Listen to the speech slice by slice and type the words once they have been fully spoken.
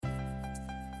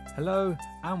Hello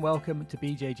and welcome to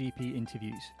BJGP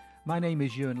Interviews. My name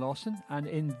is Ewan Lawson, and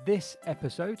in this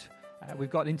episode we've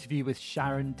got an interview with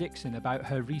Sharon Dixon about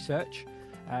her research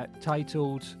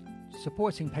titled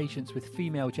Supporting Patients with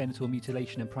Female Genital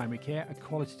Mutilation in Primary Care, a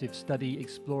qualitative study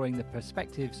exploring the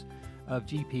perspectives of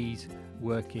GPs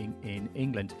working in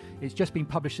England. It's just been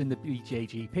published in the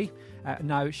BJGP.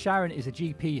 Now, Sharon is a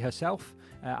GP herself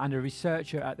and a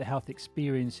researcher at the Health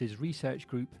Experiences Research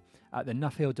Group at the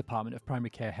Nuffield Department of Primary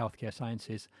Care Healthcare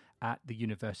Sciences at the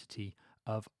University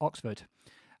of Oxford.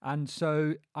 And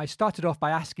so I started off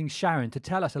by asking Sharon to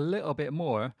tell us a little bit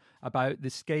more about the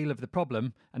scale of the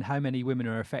problem and how many women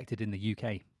are affected in the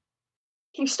UK.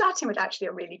 You're starting with actually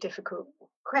a really difficult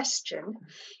question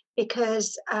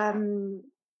because true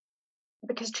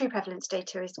prevalence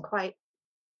data is quite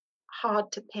hard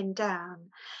to pin down.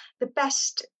 The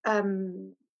best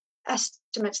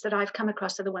estimates that I've come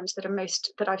across are the ones that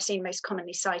I've seen most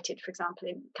commonly cited, for example,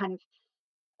 in kind of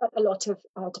a lot of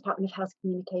Department of Health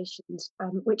Communications,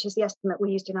 which is the estimate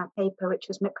we used in our paper, which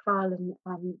was McFarlane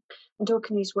and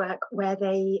Dorkeney's work, where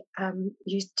they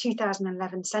used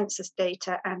 2011 census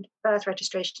data and birth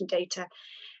registration data,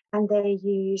 and they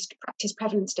used practice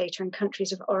prevalence data in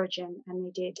countries of origin, and they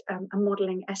did a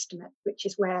modelling estimate, which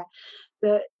is where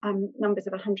the numbers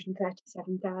of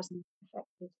 137,000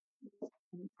 affected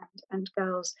and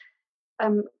girls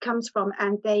comes from,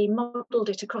 and they modelled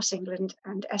it across England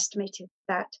and estimated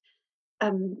that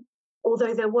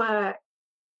although there were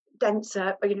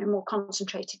denser, more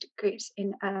concentrated groups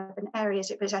in urban areas,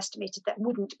 it was estimated that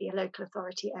wouldn't be a local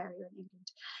authority area in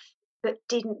England that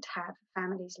didn't have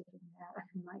families living there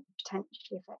who might be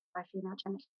potentially affected by female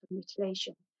genital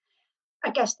mutilation.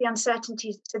 I guess the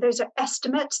uncertainties, so those are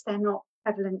estimates, they're not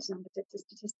prevalence numbers, it's a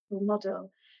statistical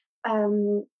model.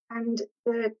 And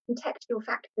the contextual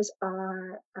factors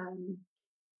are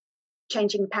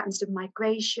changing patterns of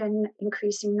migration,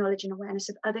 increasing knowledge and awareness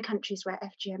of other countries where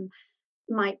FGM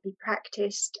might be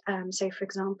practiced. So, for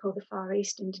example, the Far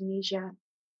East, Indonesia,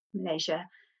 Malaysia,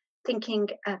 thinking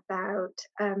about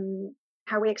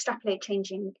how we extrapolate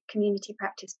changing community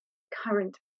practice,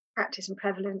 current practice and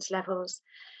prevalence levels.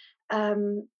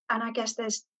 And I guess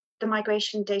there's the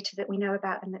migration data that we know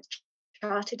about and that's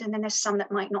charted, and then there's some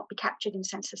that might not be captured in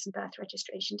census and birth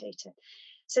registration data.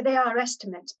 So they are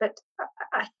estimates, but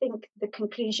I think the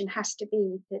conclusion has to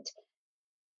be that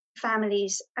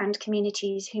families and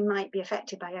communities who might be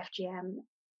affected by FGM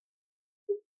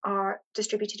are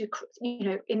distributed,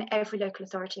 in every local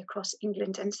authority across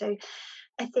England. And so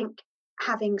I think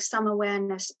having some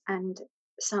awareness and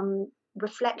some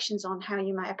reflections on how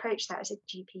you might approach that as a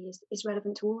GP is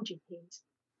relevant to all GPs.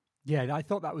 Yeah, I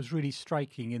thought that was really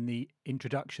striking in the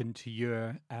introduction to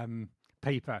your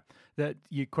paper, that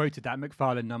you quoted that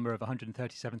McFarlane number of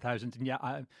 137,000. And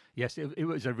yes, it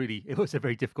was a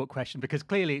very difficult question, because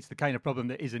clearly it's the kind of problem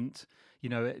that isn't,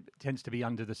 it tends to be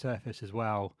under the surface as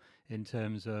well, in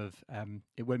terms of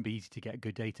it won't be easy to get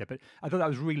good data. But I thought that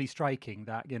was really striking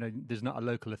that, there's not a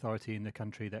local authority in the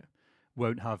country that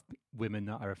won't have women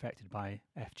that are affected by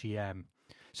FGM.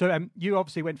 So you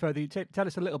obviously went further. Tell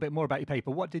us a little bit more about your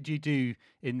paper. What did you do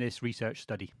in this research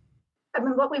study?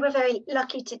 What we were very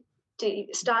lucky to do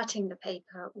starting the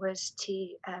paper was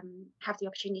to have the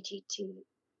opportunity to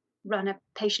run a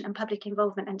patient and public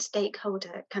involvement and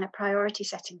stakeholder kind of priority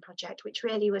setting project, which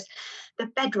really was the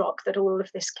bedrock that all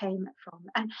of this came from.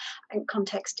 And in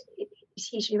context, is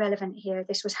hugely relevant here.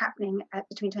 This was happening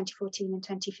between 2014 and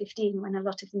 2015, when a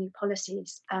lot of the new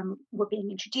policies were being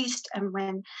introduced, and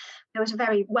when there was a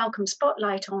very welcome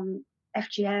spotlight on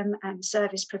FGM and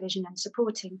service provision and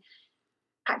supporting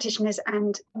practitioners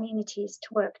and communities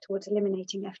to work towards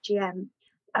eliminating FGM.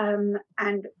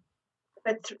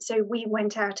 So we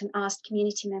went out and asked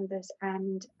community members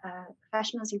and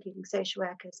professionals, including social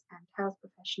workers and health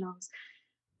professionals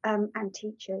and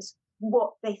teachers,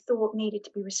 what they thought needed to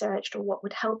be researched, or what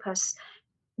would help us,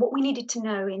 what we needed to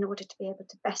know in order to be able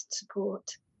to best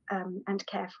support and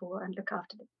care for and look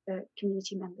after the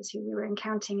community members who we were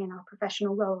encountering in our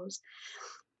professional roles.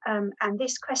 And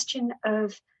this question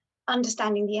of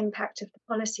understanding the impact of the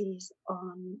policies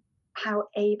on how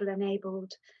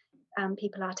able-enabled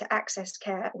people are to access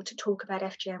care or to talk about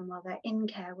FGM while they're in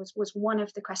care was one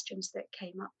of the questions that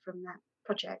came up from that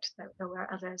project. There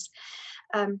were others.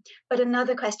 But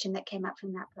another question that came up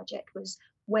from that project was,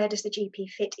 where does the GP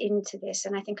fit into this?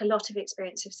 And I think a lot of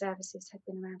experience of services had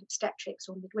been around obstetrics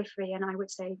or midwifery, and I would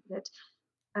say that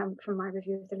from my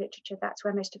review of the literature, that's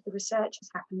where most of the research has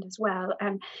happened as well.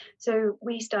 And so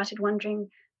we started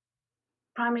wondering,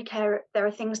 primary care, there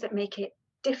are things that make it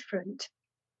different.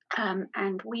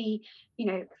 And we,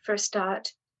 for a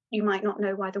start, you might not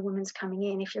know why the woman's coming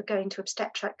in. If you're going to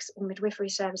obstetrics or midwifery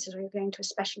services, or you're going to a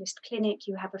specialist clinic,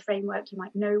 you have a framework, you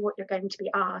might know what you're going to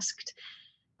be asked.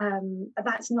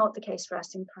 That's not the case for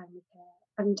us in primary care.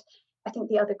 And I think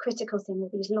the other critical thing are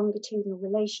these longitudinal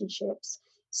relationships.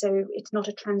 So it's not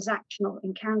a transactional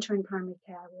encounter in primary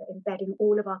care. We're embedding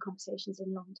all of our conversations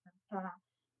in long-term care.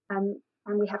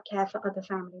 And we have care for other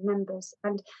family members.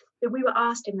 And we were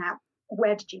asked in that,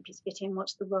 where do GPs fit in?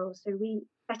 What's the role? So we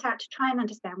set out to try and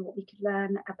understand what we could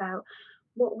learn about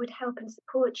what would help and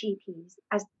support GPs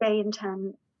as they in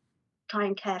turn try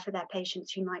and care for their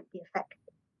patients who might be affected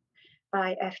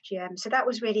by FGM. So that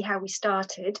was really how we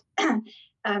started.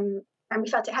 And we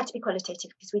felt it had to be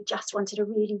qualitative because we just wanted a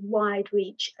really wide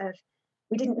reach of,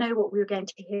 we didn't know what we were going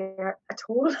to hear at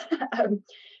all.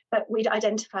 But we'd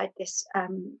identified this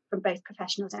from both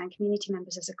professionals and community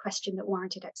members as a question that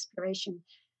warranted exploration.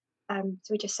 So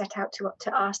we just set out to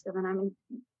ask them, and I'm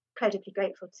incredibly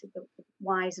grateful to the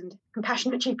wise and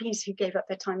compassionate GPs who gave up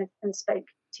their time and spoke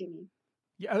to me.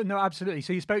 Yeah, oh, no, absolutely.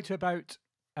 So you spoke to about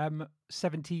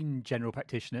 17 general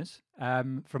practitioners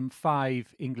from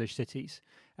 5 English cities.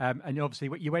 And obviously,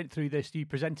 what you went through this, you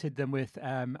presented them with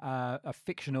a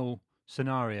fictional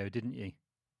scenario, didn't you?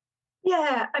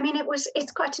 Yeah, I mean,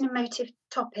 it's quite an emotive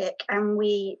topic, and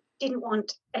we didn't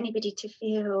want anybody to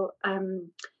feel,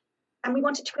 and we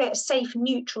wanted to create a safe,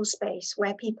 neutral space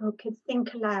where people could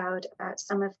think aloud about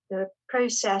some of the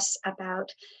process,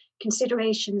 about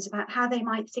considerations about how they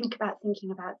might think about thinking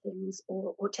about things,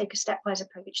 or take a stepwise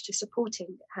approach to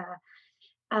supporting her.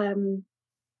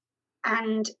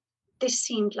 And this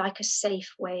seemed like a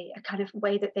safe way, a kind of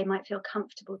way that they might feel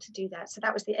comfortable to do that. So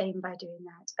that was the aim by doing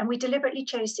that. And we deliberately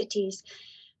chose cities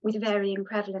with varying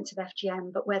prevalence of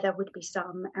FGM, but where there would be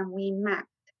some. And we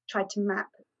tried to map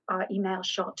our email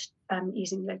shot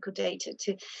using local data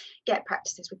to get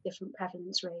practices with different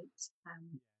prevalence rates.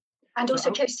 And also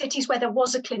chose cities where there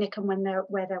was a clinic and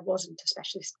where there wasn't a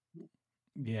specialist clinic.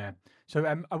 Yeah. So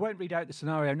I won't read out the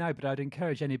scenario now, but I'd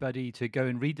encourage anybody to go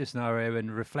and read the scenario and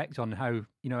reflect on how,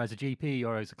 as a GP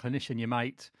or as a clinician, you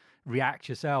might react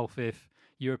yourself if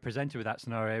you're presented with that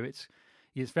scenario.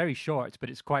 It's very short, but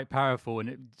it's quite powerful, and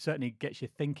it certainly gets you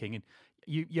thinking. And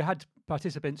you had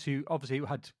participants who obviously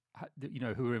had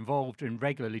who were involved in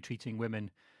regularly treating women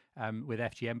with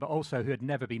FGM, but also who had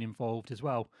never been involved as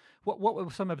well. What were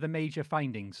some of the major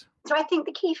findings? So I think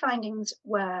the key findings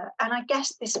were, and I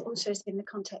guess this also is in the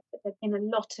context that there's been a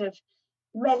lot of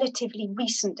relatively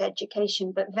recent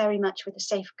education, but very much with a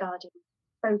safeguarding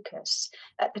focus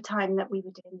at the time that we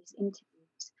were doing these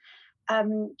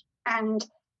interviews. And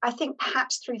I think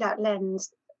perhaps through that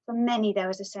lens, for many, there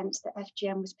was a sense that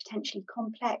FGM was potentially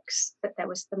complex, that there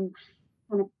was some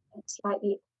kind of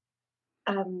slightly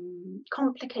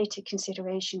complicated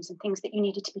considerations and things that you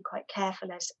needed to be quite careful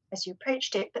as you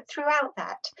approached it. But throughout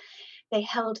that, they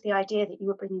held the idea that you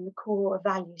were bringing the core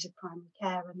values of primary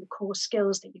care and the core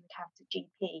skills that you would have as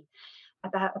a GP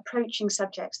about approaching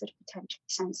subjects that are potentially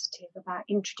sensitive, about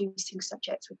introducing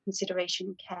subjects with consideration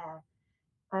and care.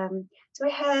 So I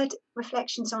heard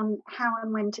reflections on how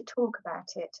and when to talk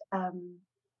about it,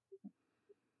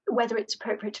 whether it's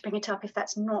appropriate to bring it up if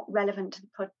that's not relevant to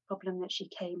the problem that she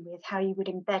came with, how you would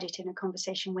embed it in a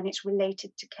conversation when it's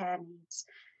related to care needs.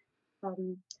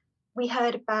 We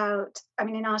heard about,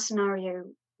 in our scenario,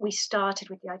 we started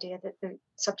with the idea that the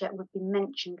subject would be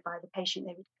mentioned by the patient,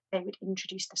 they would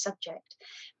introduce the subject.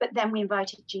 But then we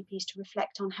invited GPs to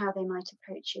reflect on how they might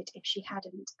approach it if she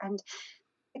hadn't. And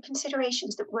the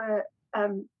considerations that were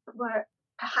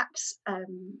perhaps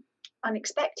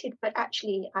unexpected, but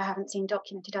actually I haven't seen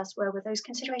documented elsewhere, were those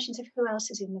considerations of who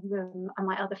else is in the room. Are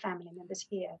my other family members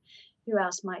here? Who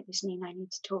else might this mean I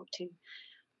need to talk to?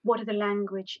 What are the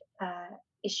language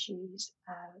issues?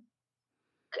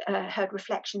 Heard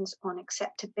reflections on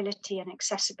acceptability and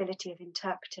accessibility of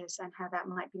interpreters and how that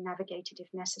might be navigated if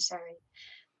necessary,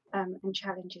 and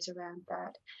challenges around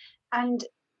that. And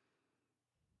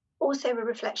also a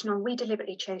reflection on, we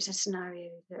deliberately chose a scenario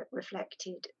that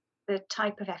reflected the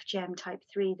type of FGM type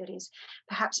 3 that is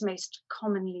perhaps most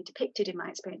commonly depicted in my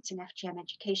experience in FGM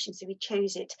education. So we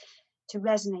chose it to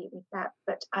resonate with that.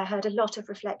 But I heard a lot of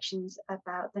reflections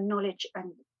about the knowledge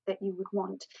and that you would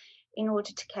want in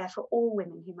order to care for all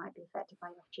women who might be affected by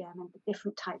FGM and the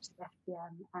different types of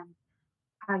FGM, and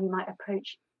how you might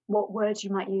approach, what words you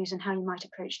might use and how you might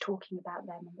approach talking about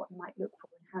them and what you might look for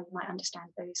and how you might understand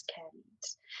those care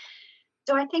needs.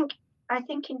 So I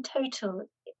think in total,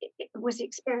 it was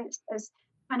experienced as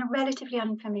kind of relatively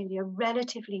unfamiliar,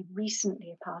 relatively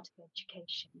recently a part of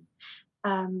education.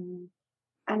 And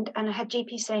and I had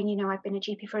GPs saying, I've been a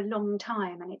GP for a long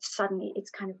time, and it's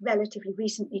kind of relatively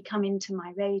recently come into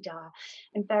my radar,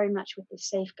 and very much with this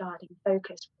safeguarding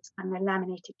focus, with this kind of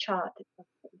laminated chart that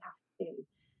we have to do.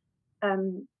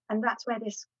 And that's where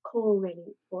this call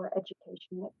really for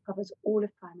education that covers all of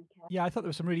primary care. Yeah, I thought there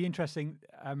were some really interesting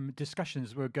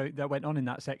discussions that went on in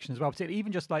that section as well, particularly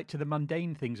even just like to the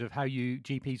mundane things of how you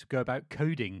GPs go about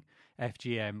coding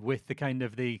FGM with the kind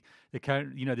of the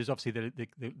current, there's obviously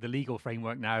the legal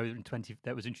framework now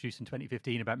that was introduced in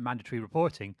 2015 about mandatory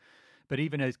reporting, but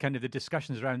even as kind of the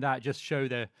discussions around that just show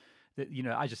the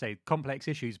I just say complex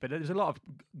issues, but there's a lot of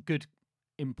good,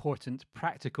 important,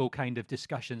 practical kind of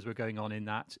discussions were going on in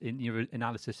your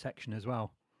analysis section as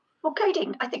well. Well,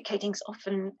 coding, I think coding's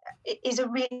often is a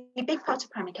really big part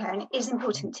of primary care, and it is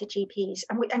important to GPs.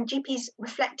 And GPs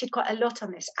reflected quite a lot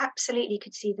on this, absolutely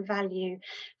could see the value,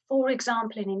 for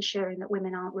example, in ensuring that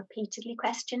women aren't repeatedly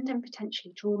questioned and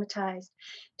potentially traumatised,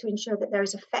 to ensure that there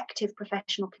is effective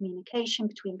professional communication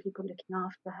between people looking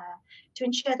after her, to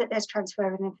ensure that there's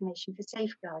transfer of information for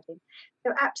safeguarding.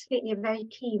 So absolutely a very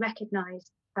key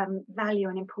recognised value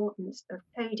and importance of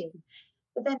coding.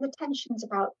 But then the tensions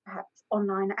about perhaps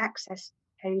online access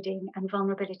coding and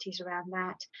vulnerabilities around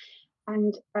that,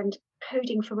 and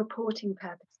coding for reporting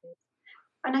purposes.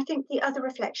 And I think the other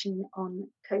reflection on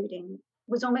coding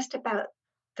was almost about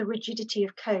the rigidity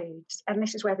of codes, and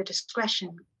this is where the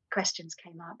discretion questions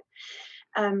came up.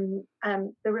 And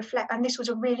this was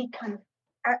a really kind of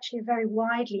actually very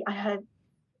widely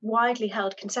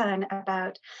held concern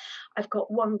about. I've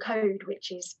got one code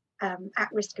which is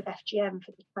at risk of FGM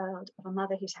for the child of a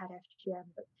mother who's had FGM,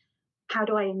 but how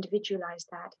do I individualise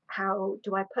that? How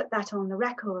do I put that on the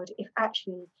record if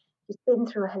actually she's been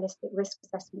through a holistic risk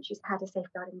assessment, she's had a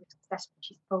safeguarding risk assessment,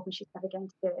 she's told me she's never going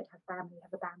to do it, her family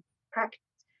have abandoned practice.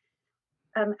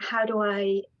 How do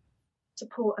I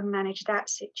support and manage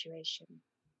that situation?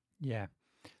 Yeah.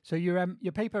 So your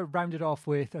paper rounded off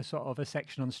with a sort of a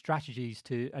section on strategies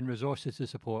and resources to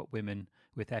support women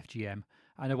with FGM,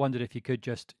 and I wondered if you could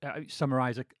just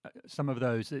summarise some of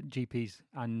those that GPs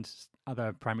and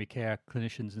other primary care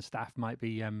clinicians and staff might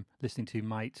be listening to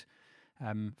might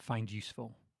find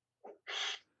useful.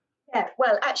 Yeah,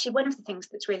 well, actually, one of the things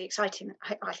that's really exciting,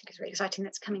 I think is really exciting,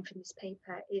 that's coming from this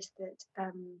paper is that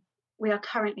we are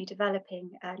currently developing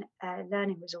a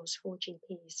learning resource for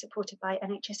GPs supported by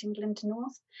NHS England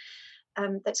North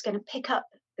that's going to pick up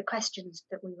the questions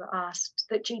that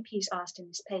that GPs asked in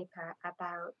this paper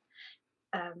about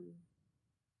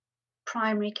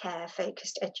primary care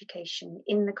focused education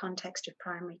in the context of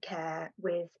primary care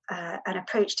with an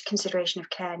approach to consideration of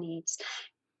care needs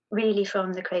really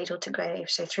from the cradle to grave,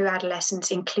 so through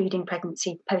adolescence, including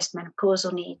pregnancy,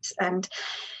 postmenopausal needs, and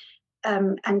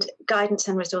guidance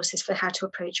and resources for how to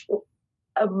approach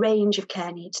a range of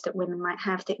care needs that women might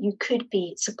have that you could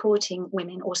be supporting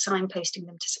women or signposting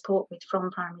them to support with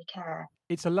from primary care.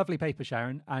 It's a lovely paper,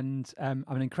 Sharon, and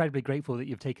I'm incredibly grateful that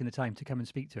you've taken the time to come and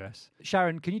speak to us.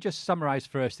 Sharon, can you just summarise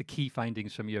for us the key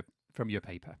findings from your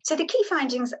paper? So the key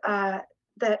findings are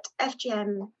that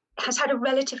FGM has had a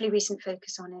relatively recent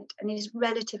focus on it and is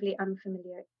relatively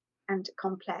unfamiliar and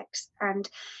complex, and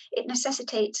it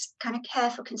necessitates kind of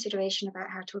careful consideration about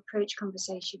how to approach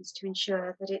conversations to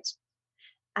ensure that it's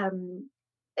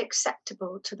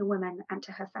acceptable to the woman and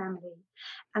to her family,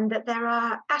 and that there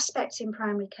are aspects in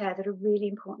primary care that are really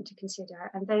important to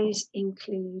consider, and those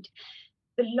include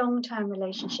the long-term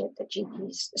relationship that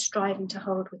GPs are striving to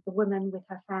hold with the woman, with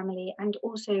her family, and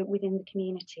also within the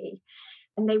community,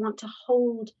 and they want to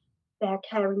hold their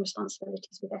caring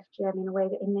responsibilities with FGM in a way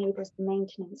that enables the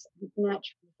maintenance and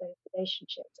nurturing of those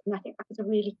relationships. And I think that was a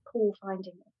really core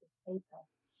finding of this paper.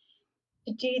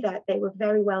 To do that, they were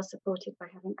very well supported by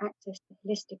having access to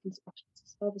holistic and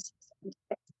specialist services and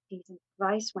expertise and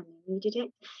advice when they needed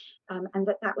it, and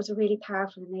that was a really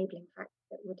powerful enabling factor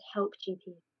that would help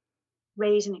GPs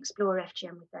raise and explore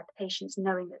FGM with their patients,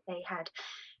 knowing that they had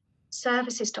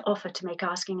services to offer to make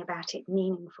asking about it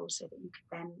meaningful so that you could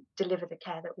then deliver the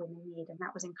care that women need, and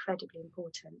that was incredibly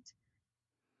important.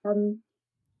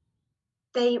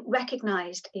 They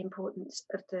recognised the importance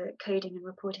of the coding and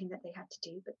reporting that they had to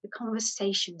do, but the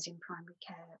conversations in primary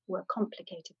care were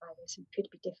complicated by this and could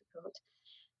be difficult.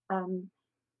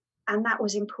 And that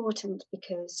was important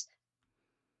because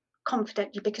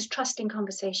trusting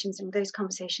conversations, and those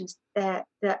conversations, they're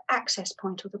the access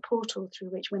point or the portal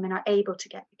through which women are able to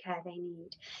get the care they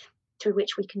need, through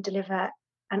which we can deliver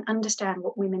and understand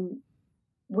what women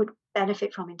would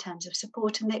benefit from in terms of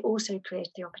support, and they also create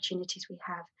the opportunities we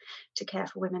have to care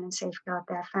for women and safeguard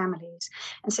their families.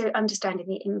 And so understanding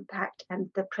the impact and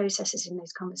the processes in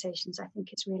those conversations, I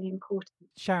think, is really important.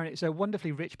 Sharon, it's a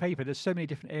wonderfully rich paper. There's so many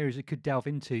different areas it could delve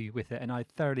into with it, and I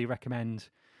thoroughly recommend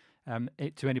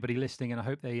it to anybody listening, and I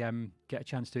hope they get a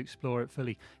chance to explore it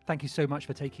fully. Thank you so much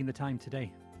for taking the time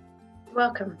today.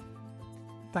 Welcome.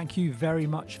 Thank you very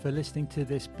much for listening to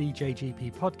this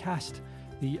BJGP podcast.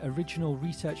 The original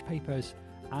research papers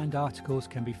and articles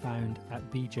can be found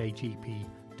at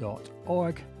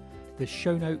bjgp.org. The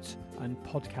show notes and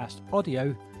podcast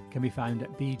audio can be found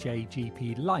at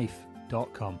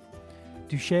bjgplife.com.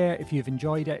 Do share if you've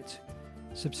enjoyed it.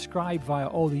 Subscribe via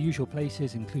all the usual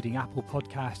places, including Apple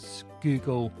Podcasts,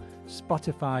 Google,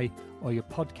 Spotify, or your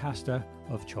podcaster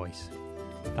of choice.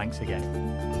 Thanks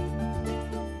again.